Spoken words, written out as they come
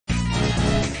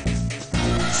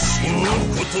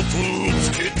とと見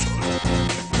つけた。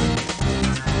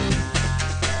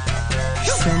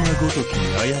貴様ごとき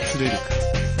に操れるか。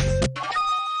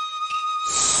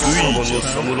貴様の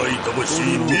侍魂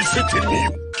見せてみ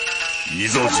よ。い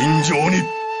ざ尋常に。一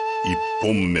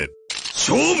本目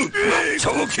勝負。チ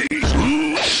ャワキ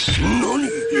何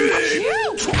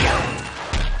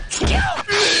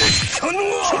かの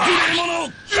は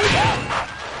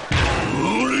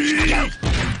無理。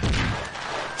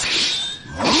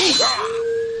何か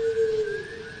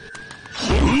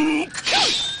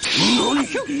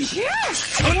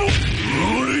の無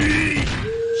理。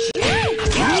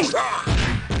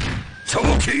チャワ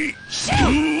キチャワ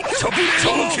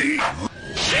キ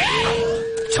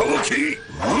チャワキ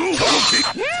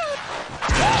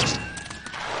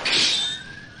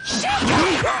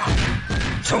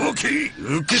チャワキ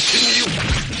受けてみよ。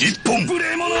一本無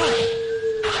礼者。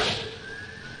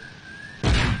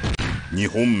二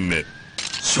本目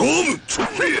勝負。ちょっ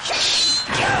ぺ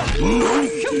何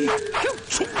ち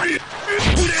ょっぺ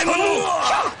無礼者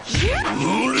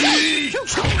無理。ちょっ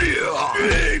ぺ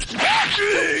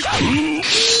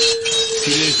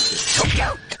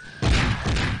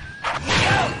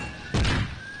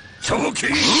チャワキ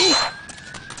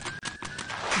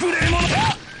無礼者。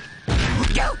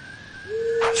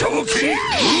チャワキチ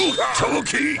ャワ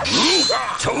キ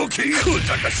チャワキふ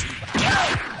ざかし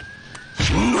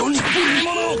何無礼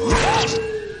者。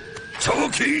チャワ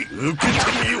キ受けて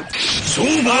みよ。勝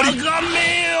負ありが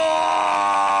め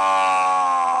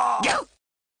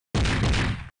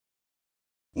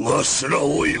よ。わしら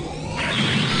をよ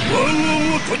我が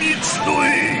元に集え。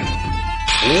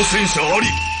挑戦者あり。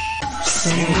貴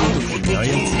様ごときに操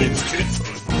れるか。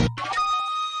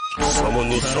貴様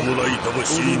の侍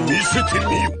魂見せて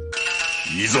みよ。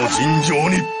いざ尋常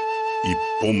に。一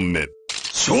本目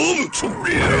勝負。ちょ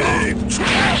りゃ無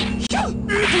礼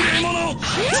者。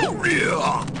ちょりゃ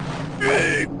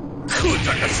く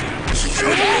ざかしちょ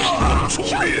りゃ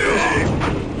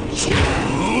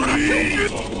無理。ちょ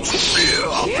りゃ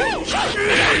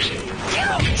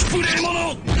無礼者。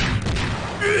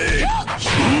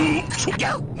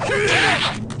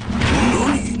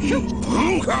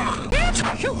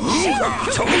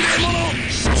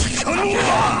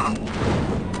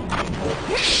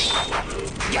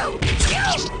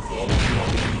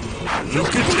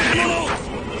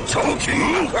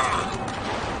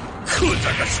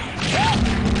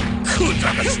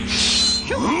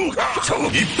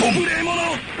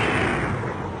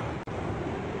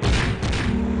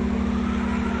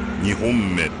二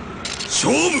本目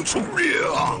勝負。そりゃ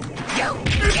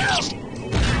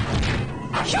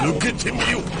受けてみ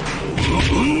よ。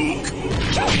何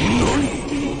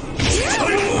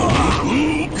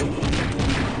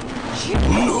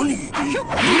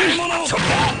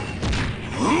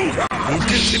受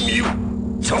けてみよ。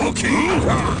チャワキチ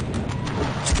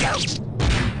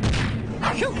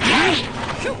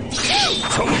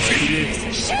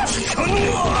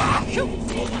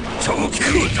ャワキく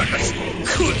ざかし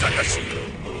くざかし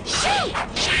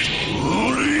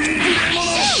無理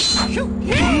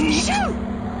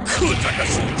くざか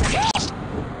し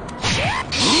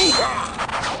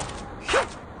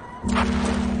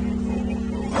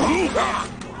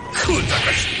くざ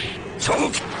かしチャワ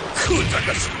キくざ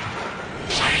かし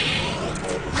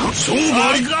勝負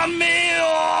ありがめよ。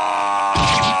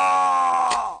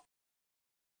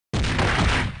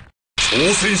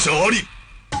挑戦者あり。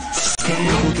貴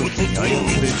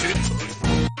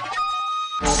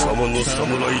様の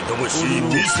侍魂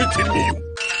見せてみよ。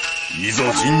い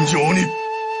ざ尋常に。一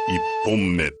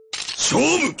本目勝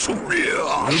負。ちょりゃ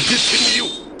受けてみよ。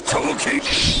チャワキ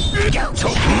チャワキちょ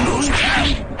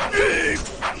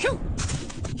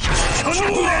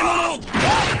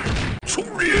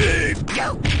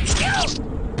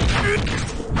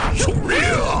りゃ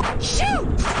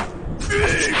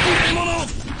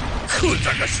く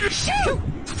ざかし受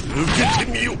け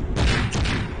てみよ。受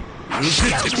け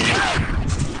てみよ。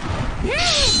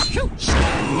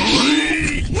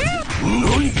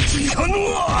何かの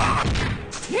は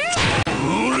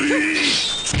無理。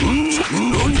何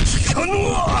かの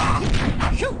は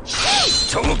チ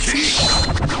ャワキ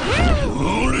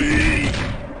無理。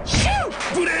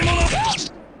無礼者。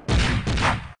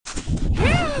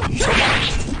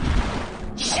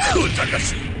くざか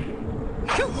し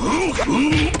一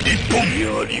本や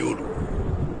りおる。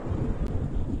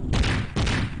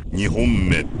二本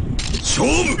目勝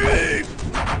負。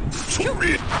ちょ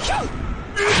りチ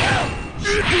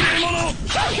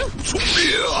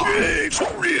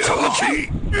ャワキ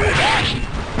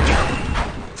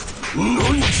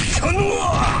何かの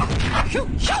は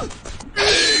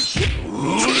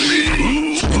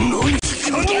何か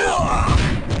のは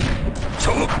チャ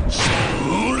ワ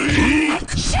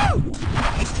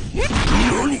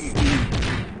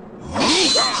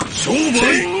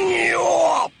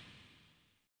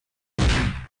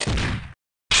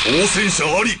戦者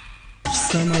あり。貴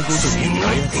様ごときに操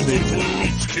れる。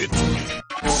見つけた。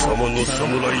貴様の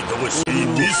侍魂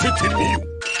見せてみよ。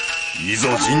い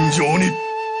ざ尋常に。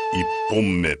一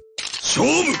本目勝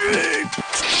負。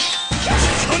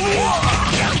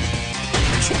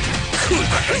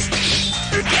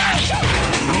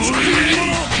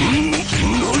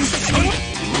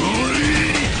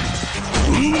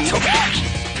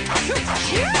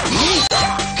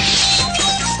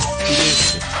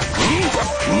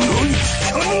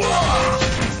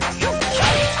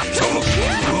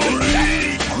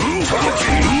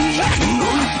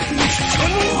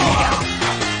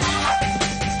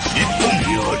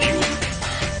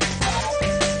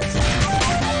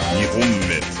2本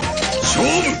目勝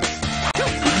負。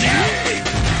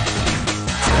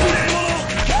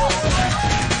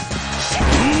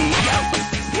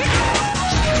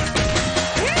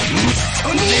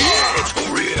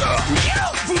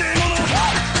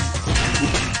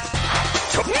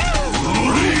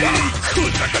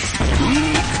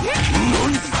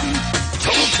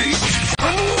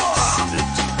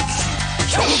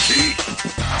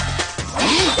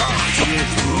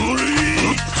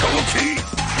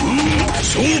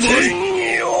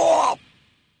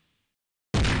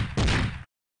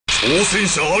挑戦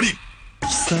者あり。貴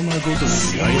様ごとき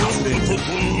に操れる。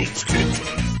見つけた。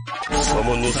貴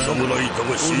様の侍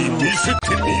魂見せ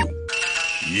てみよ。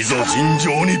いざ尋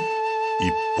常に。一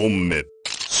本目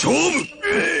勝負。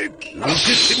受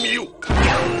けてみよ。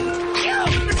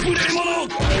無礼者。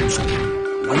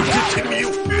受けてみよ。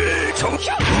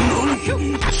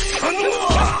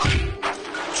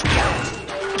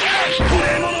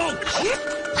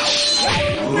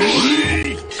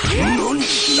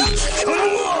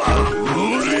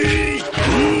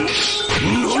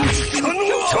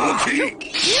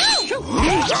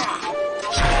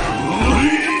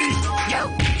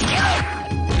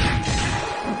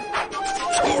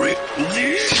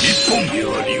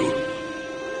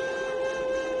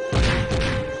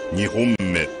2本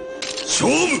目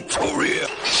勝負。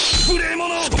無礼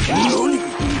者。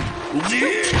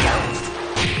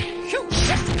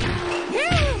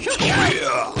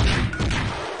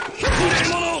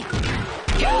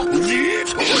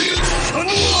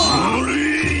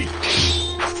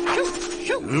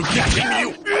受けてみよ。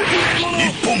一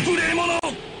本無礼者。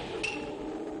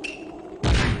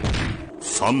3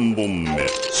本目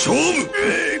勝負。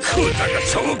くだが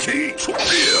その気。そ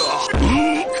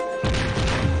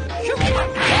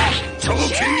の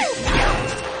気。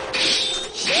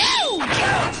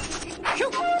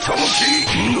その気。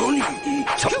何。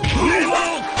無礼者。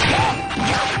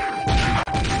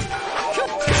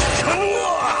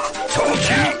その気。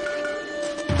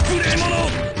無礼者。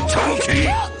その気。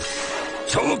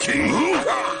その気。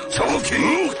その気。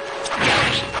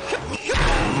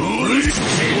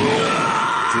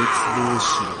絶望し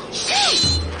ろ。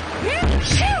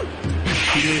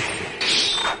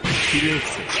ひれ伏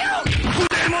せ。無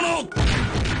礼者。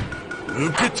受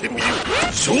けてみよ。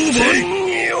勝負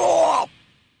よ。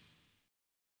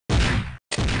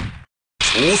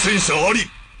挑戦者あり。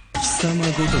貴様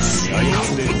ごときに操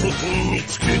れる。見つ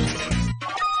けた。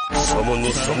貴様の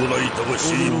侍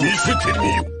魂見せてみ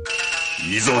よ。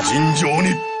いざ尋常に。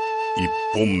一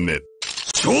本目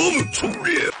勝負。そ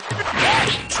りゃ。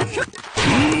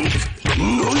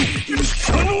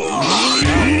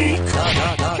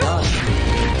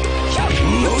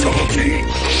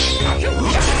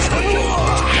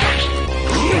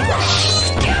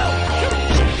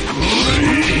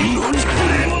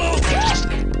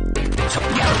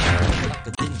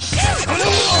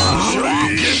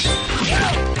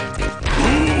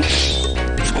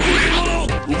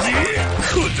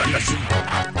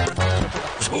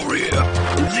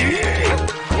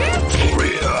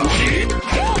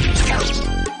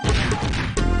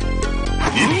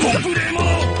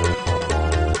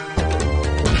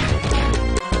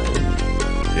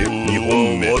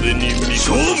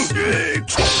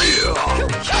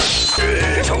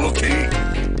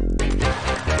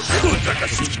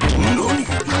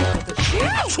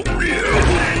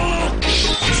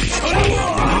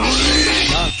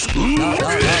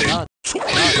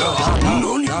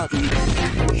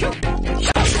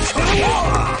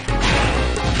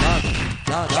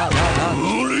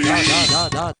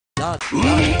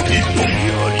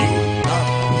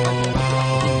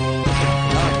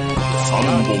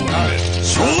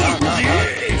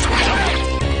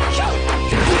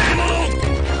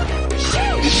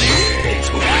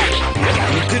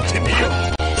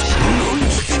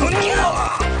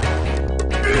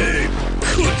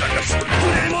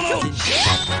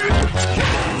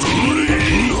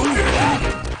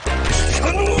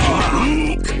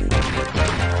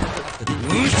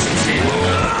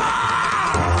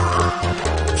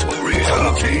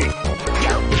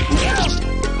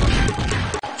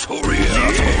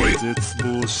絶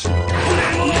望し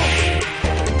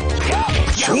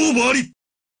勝負あり。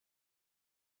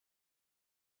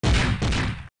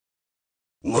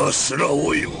マスラ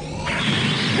オよ、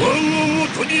我がも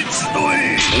とに集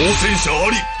え。挑戦者あ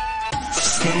り。貴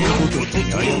様ごときに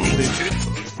操れる。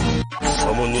貴様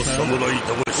の侍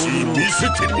魂見せ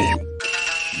てみよ。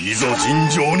いざ尋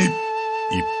常に。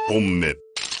一本目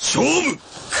勝負。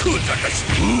くだかし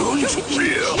何そり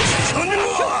ゃ。さねは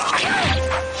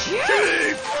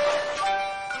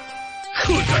く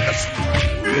だかし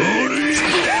悪い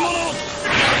者。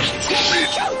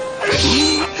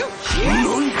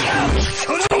何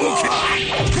さねは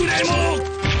無礼者。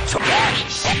さ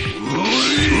無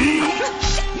礼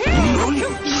何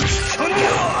さね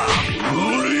は無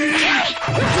礼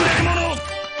無礼者。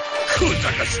くだ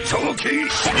かしちょけ一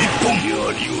本や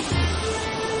りよ。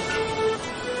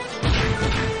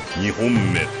二本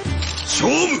目勝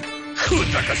負。く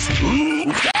だかし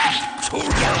そうだ。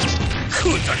く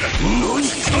だかし何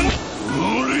さん無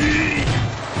理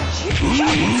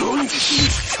何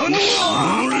さん無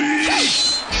理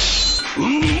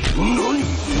何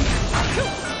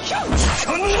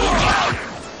さん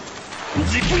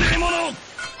自分のもの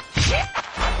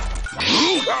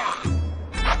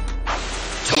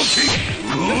チョキ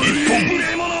一本無礼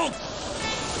者。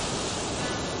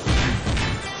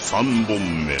三本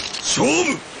目勝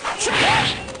負。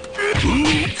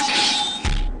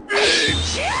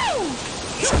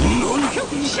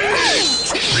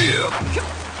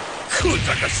くだ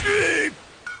かし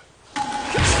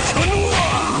その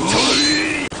無礼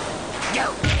者。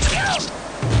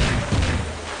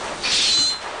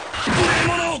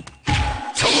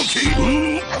チョキ何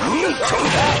そ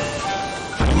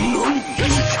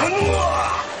の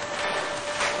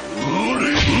無礼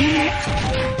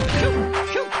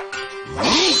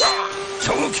チ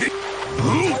ョキチョキ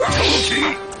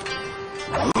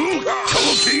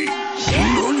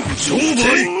何勝負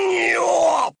よ。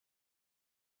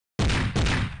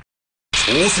挑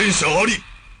戦者あり。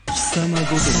貴様ご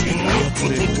ときに操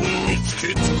れる。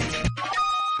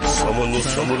貴様の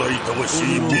侍魂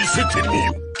見せてみよ。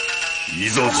い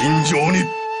ざ尋常に。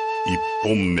一本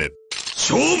目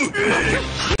勝負。受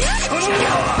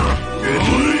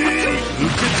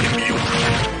けてみよ。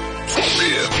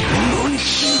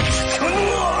何か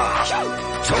な。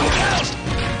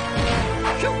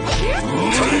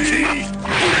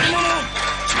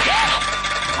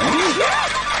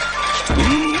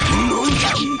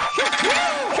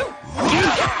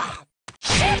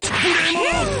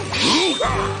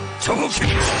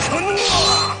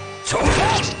チョキ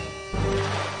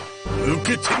受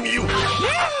けてみよ。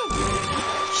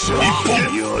一本や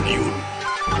りよる。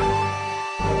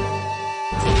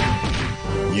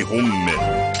二本目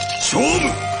勝負。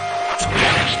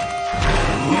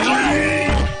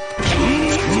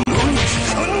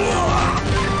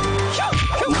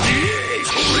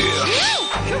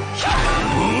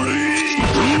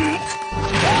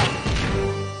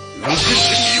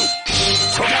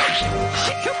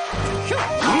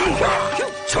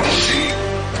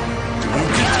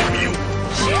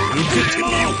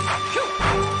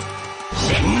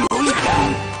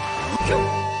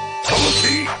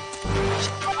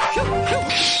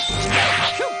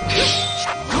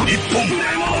一本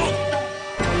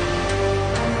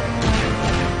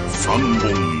三本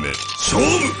目勝負。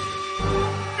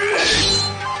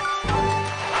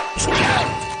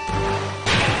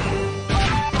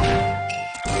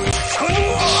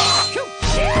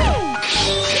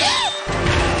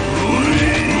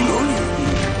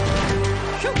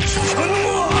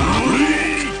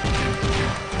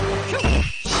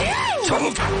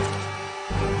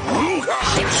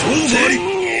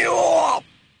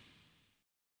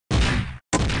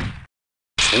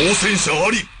挑戦者あ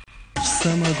り。貴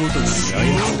様ごときに操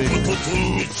れる。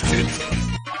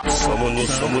貴様の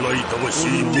侍魂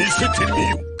見せてみ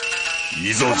よ。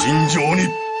いざ尋常に。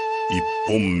一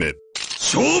本目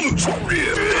勝負。受けてみ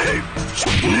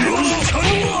よ。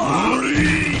無礼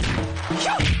者。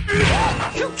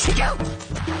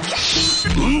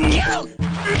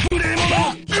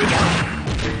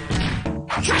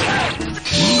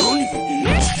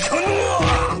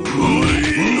無礼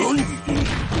者。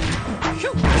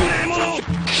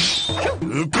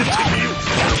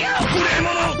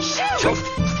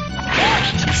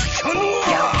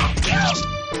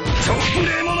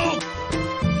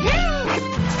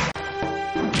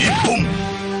一本。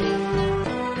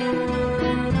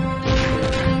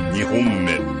二本目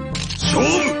勝負。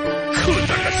くだ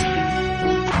かし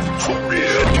無礼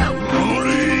無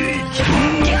礼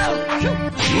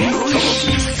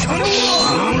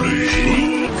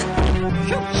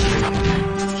受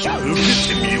け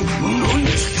てみよ。何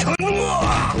したの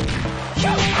は。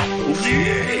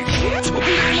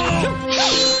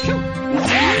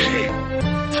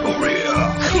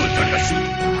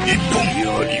一本や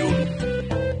りおる。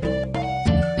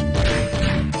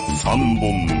3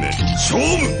本目勝負。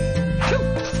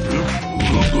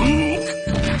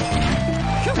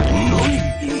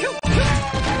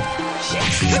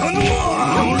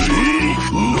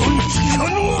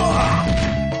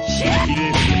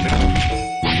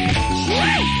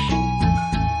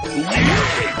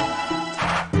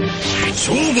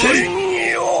勝敗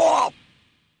よ。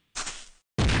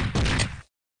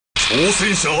挑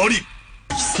戦者あり。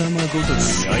貴様ごとき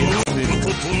に操れる。と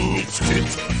見つけた。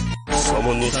貴様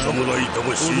の侍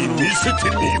魂見せて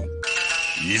みよ。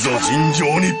いざ尋常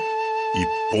に。1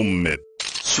本目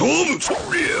勝負。そり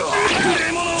ゃ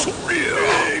そり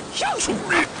ゃそり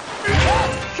ゃ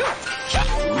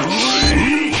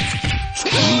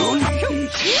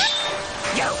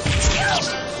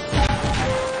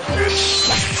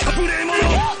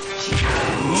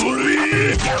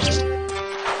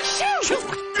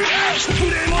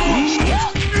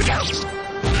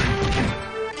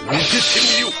受けてみ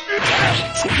よ。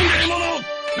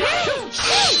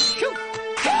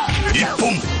1本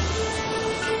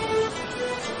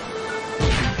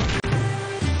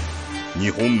2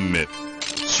本目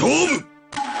勝負。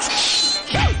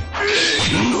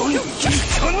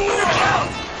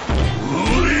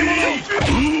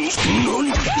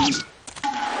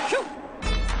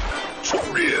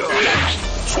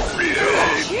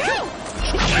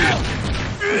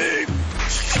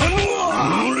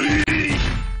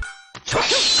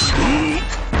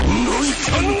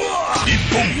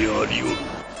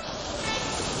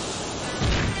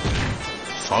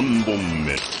3本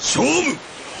目勝負。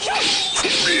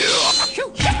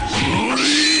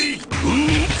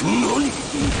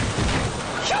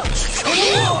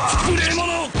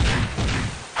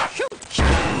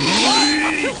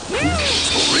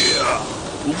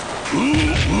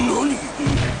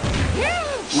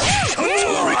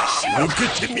受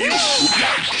けてみよ。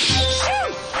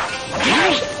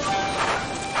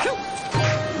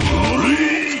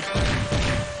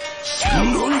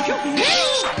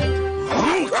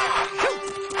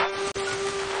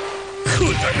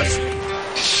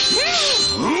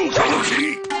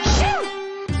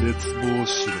絶望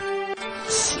しろ。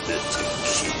すべて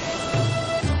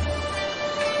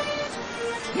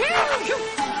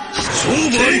勝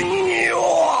敗よ。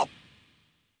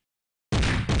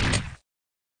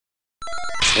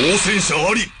挑戦者あ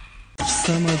り。貴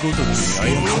様ごときに操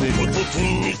れる。と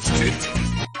見つけた。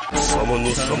貴様の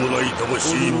侍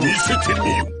魂見せてみ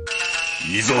よ。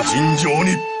いざ尋常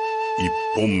に。1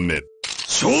本目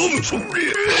勝負。そ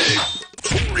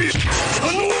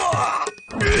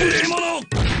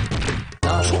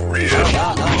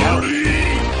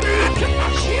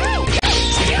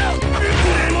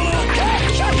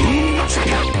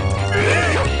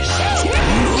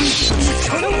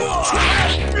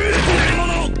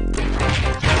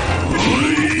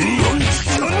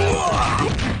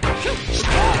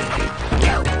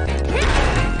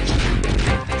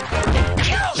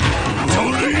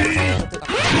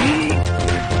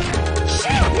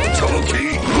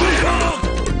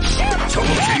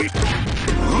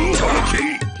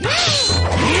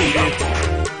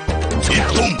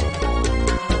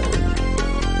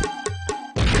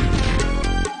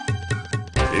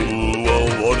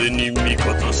れに味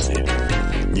方せ。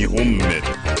2本目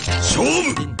勝負。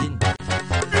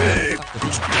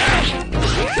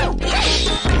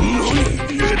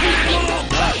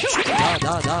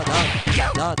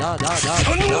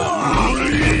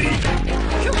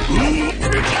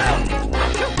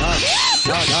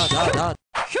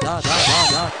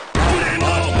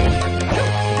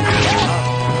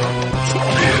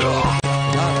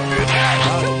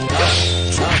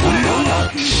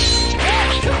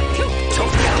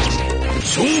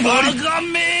勝負あり。が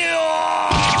めよ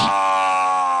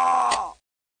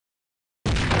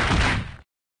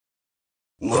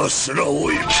マスラ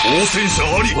オイ挑戦者あ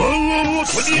り。我が元に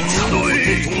集え。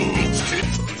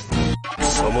貴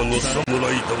様の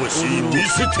侍魂見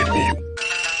せてみよ。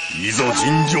いざ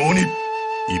尋常に。1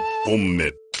本目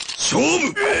勝負。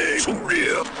そり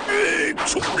ゃ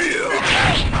そりゃ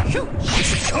来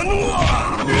たのは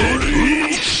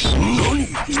何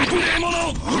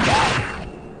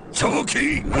チョキ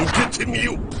受けてみよ。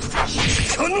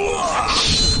来たのは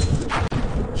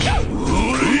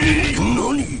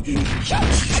何来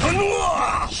たの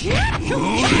は何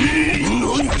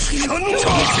来たのは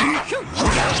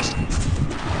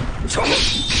チョキ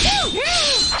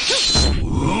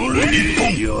一本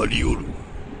やりおる。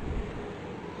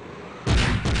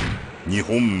2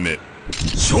本目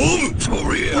勝負と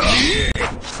りゃ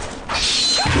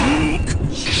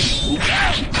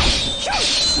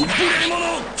無礼者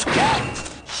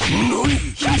何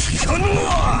聞かぬ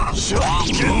わ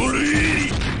眠れ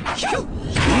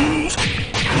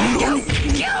何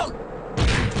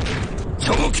チ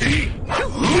ョキ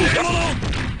無礼者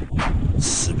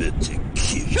すべて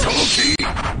消えチョキ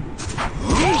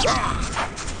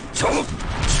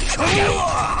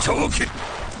チョ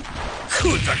キく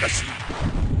だかし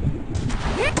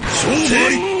勝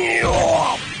敗よ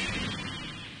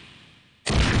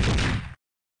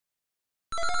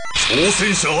挑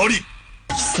戦者あり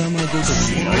貴様ごとき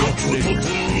操れる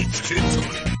貴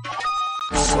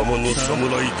様の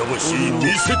侍魂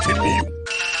見せてみよ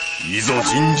いざ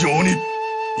尋常に1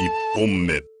本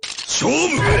目勝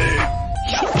負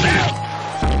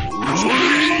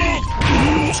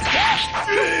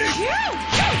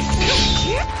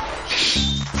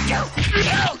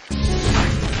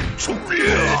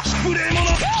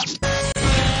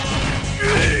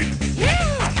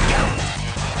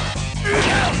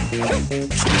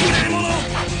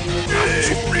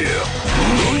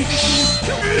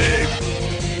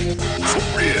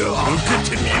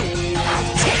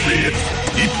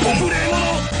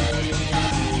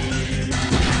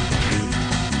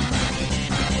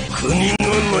国が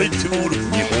泣いておる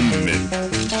2本目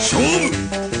勝負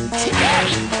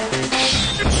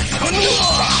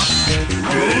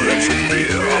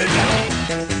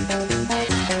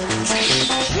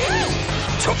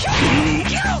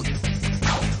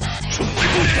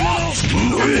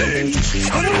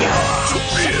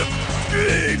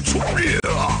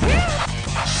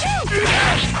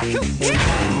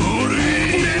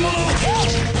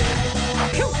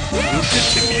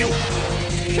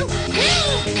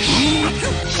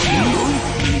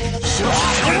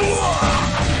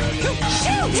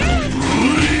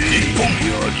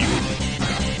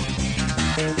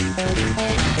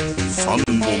3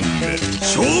本目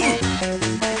勝負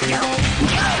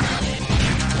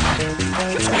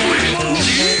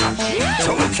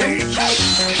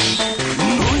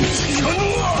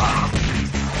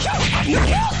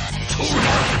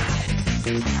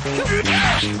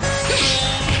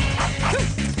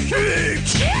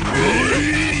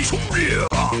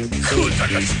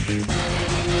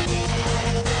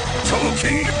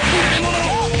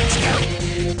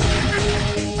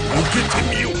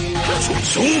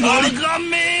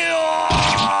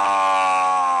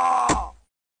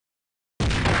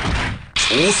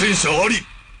挑戦者あり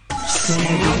貴様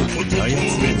ごとき操れる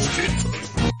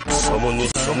貴様の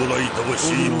侍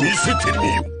魂見せてみ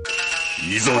よ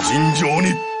いざ尋常に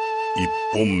1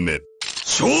本目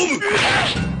勝負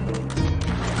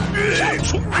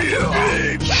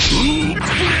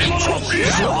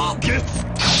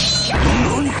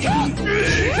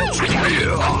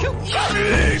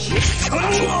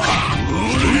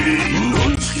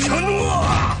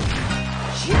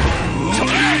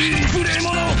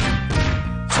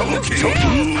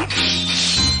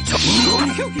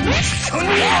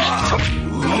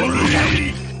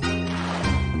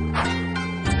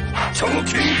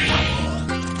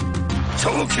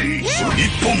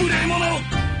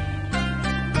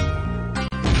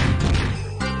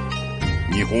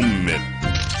2本目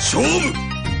勝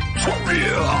負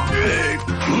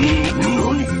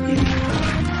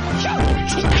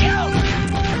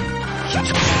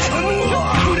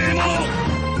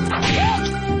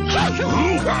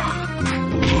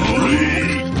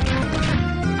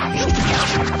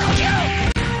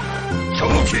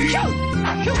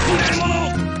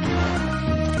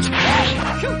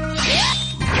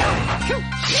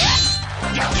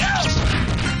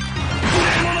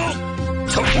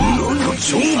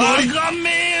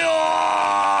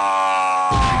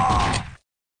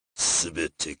すべ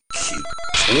て消え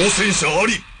挑戦者あ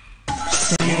り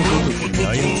貴様ごとき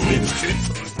操れる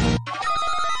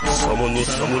貴様の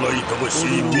侍魂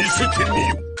見せてみ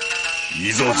よ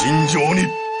いざ尋常に1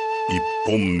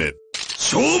本目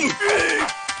勝負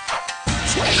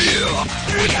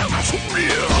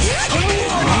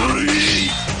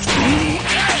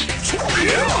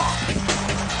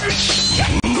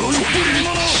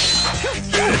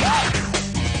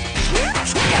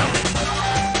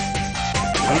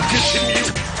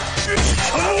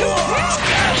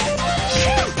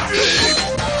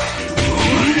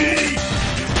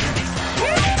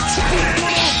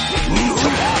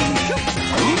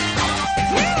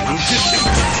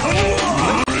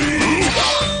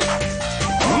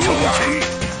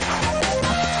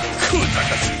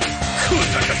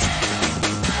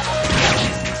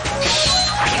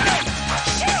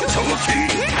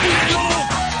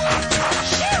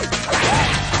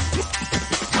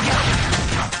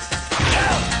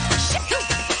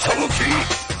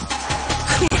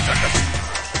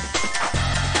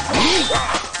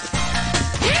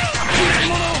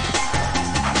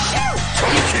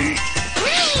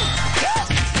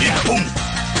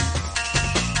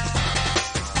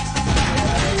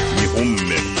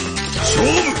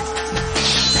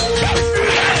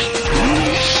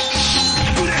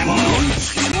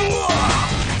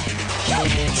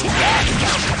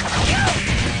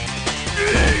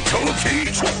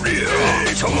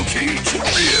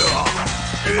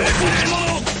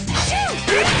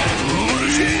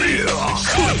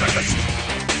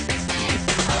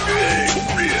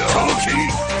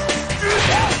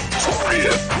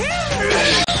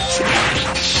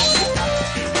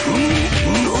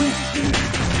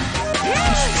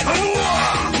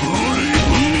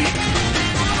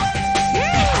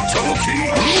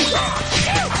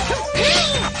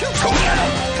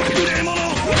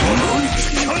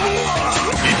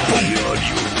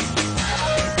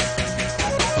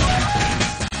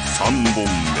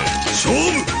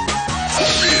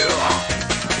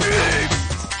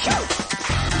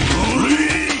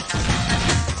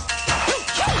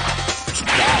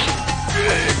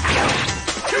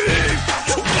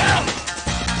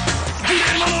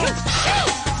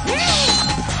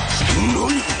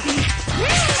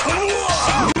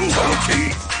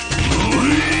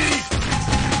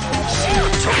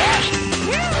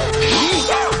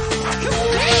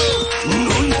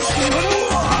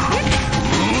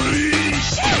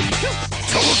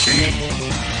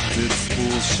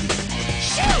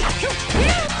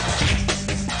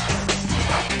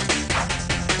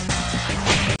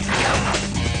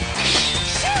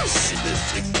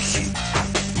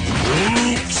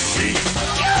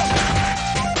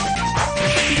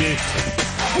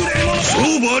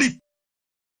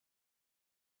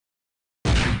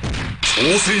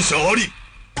挑戦者あり。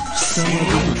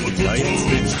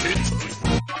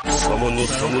貴様の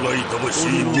侍魂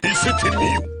見せてみ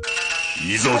よ。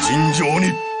いざ尋常に。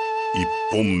一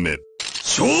本目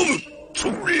勝負。そ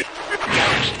れ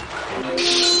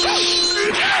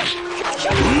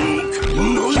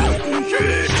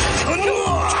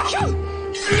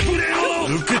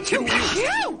抜けてみよ。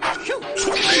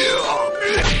それ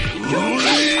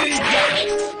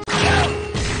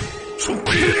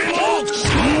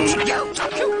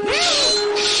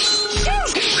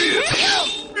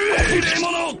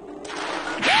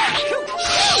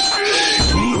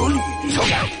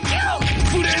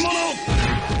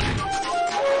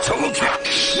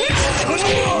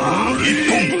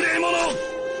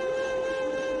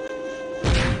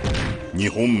2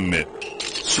本目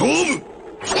勝負。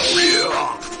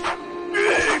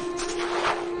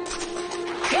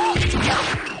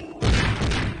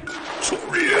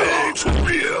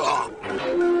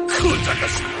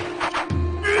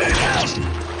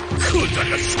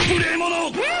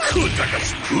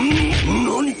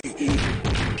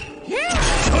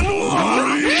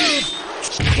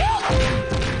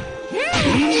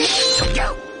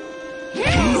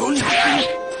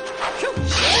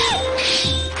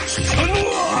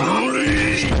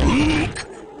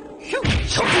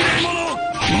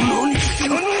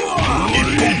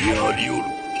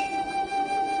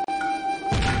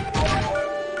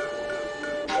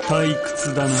退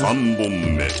屈だな。3本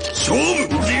目勝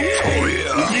負。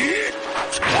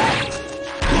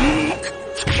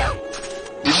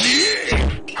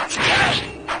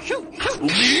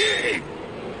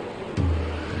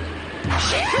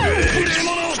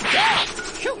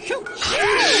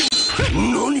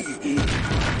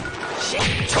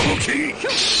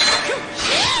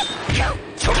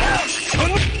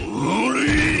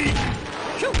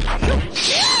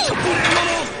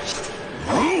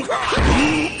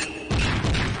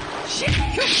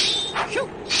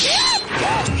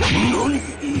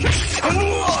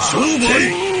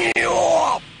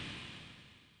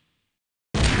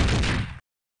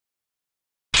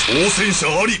挑戦者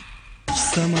あり。貴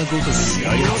様ごとき操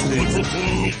れる。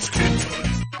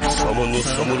貴様の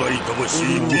侍魂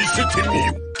見せてみ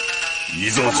よ。い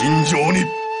ざ尋常に。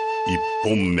一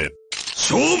本目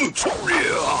勝負。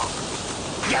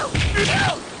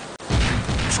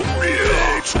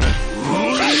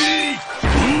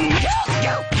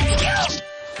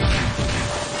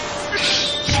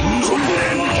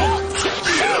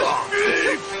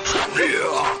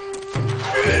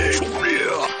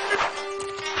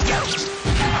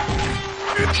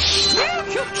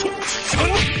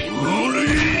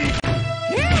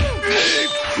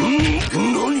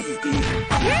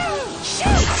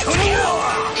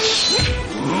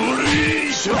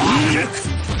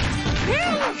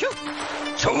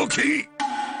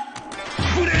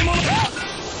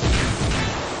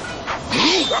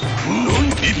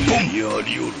一本や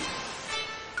りおる。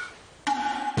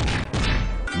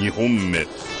2本目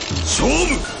勝負。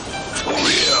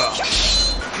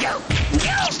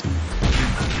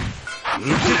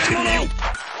抜けてみよ。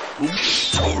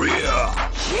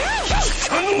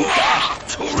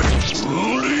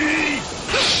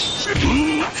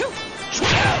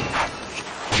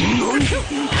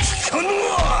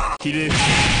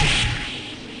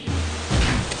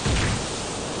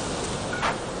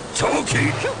長期出る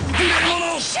も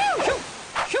の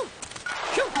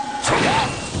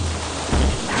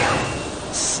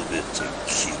すべて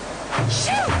切る万死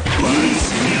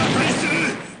に値する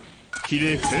比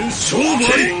例変勝負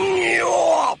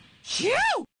よ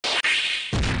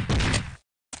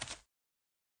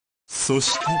そ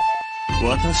して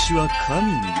私は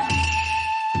神になる。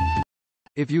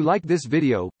 If you like this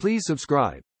video, please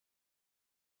subscribe.